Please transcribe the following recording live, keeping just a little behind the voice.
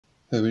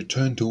I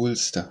returned to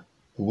Ulster,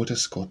 the wood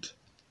is Scot.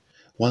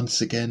 Once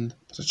again,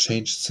 but a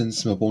changed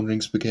since my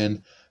wanderings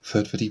began,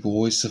 heard the deep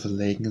voice of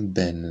Lagan and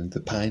Bann, and the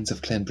pines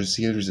of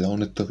Clanbrasil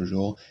resounded through the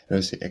raw,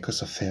 rosy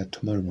echoes of fair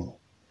Tullamore.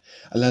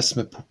 Alas,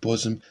 my poor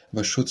bosom, and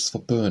my shouldst for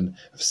burn,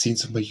 with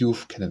scenes of my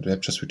youth can and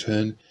raptures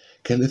return,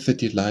 can live the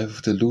dear life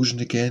of delusion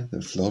again,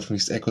 that flowed from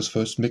these echoes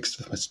first mixed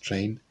with my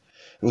strain?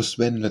 It was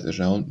when that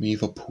around me,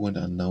 for poor and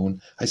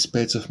unknown, high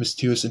spells of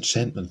mysterious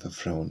enchantment were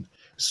thrown.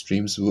 The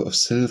streams were of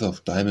silver,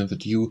 of diamond with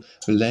dew,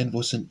 the land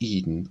was an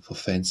Eden, for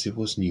fancy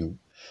was new.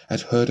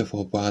 I'd heard of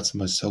our bards, and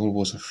my soul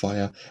was on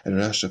fire, and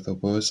rush of their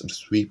words and the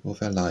sweep of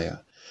their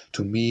lyre.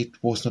 To me it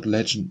was not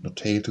legend, nor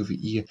tale to the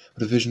ear,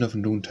 but a vision of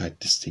noontide,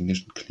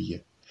 distinguished and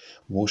clear.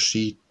 Was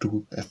she,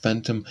 too, a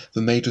phantom,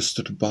 the maid who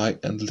stood by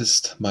and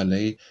listened my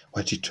lay,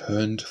 while she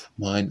turned for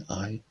mine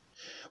eye?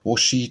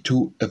 Was she,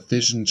 too, a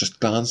vision, just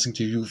glancing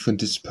to you, and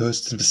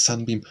dispersed in the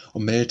sunbeam,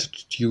 or melted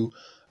to dew?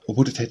 Or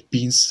would it had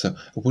been so,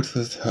 or would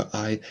with her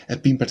eye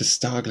had been but a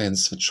star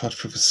glance that shot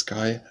through the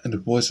sky, and a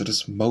voice that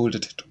was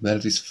moulded to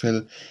melodies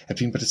fill, had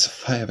been but its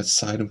fire that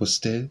sighed and was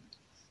still?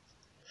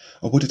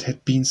 Or would it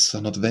had been so,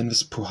 not then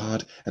this poor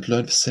heart had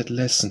learned the sad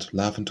lesson to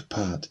love and to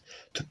part,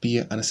 to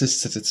bear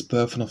unassisted its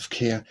burden of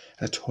care,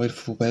 and a toil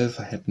for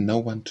welfare had no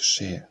one to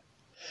share?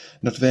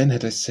 Not then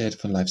had I said,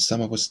 when life's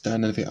summer was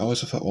done, and the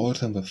hours of her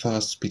autumn were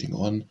fast speeding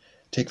on,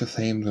 take the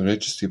fame, the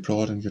riches you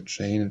brought in your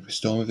train, and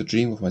restore me the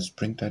dream of my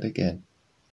springtide again.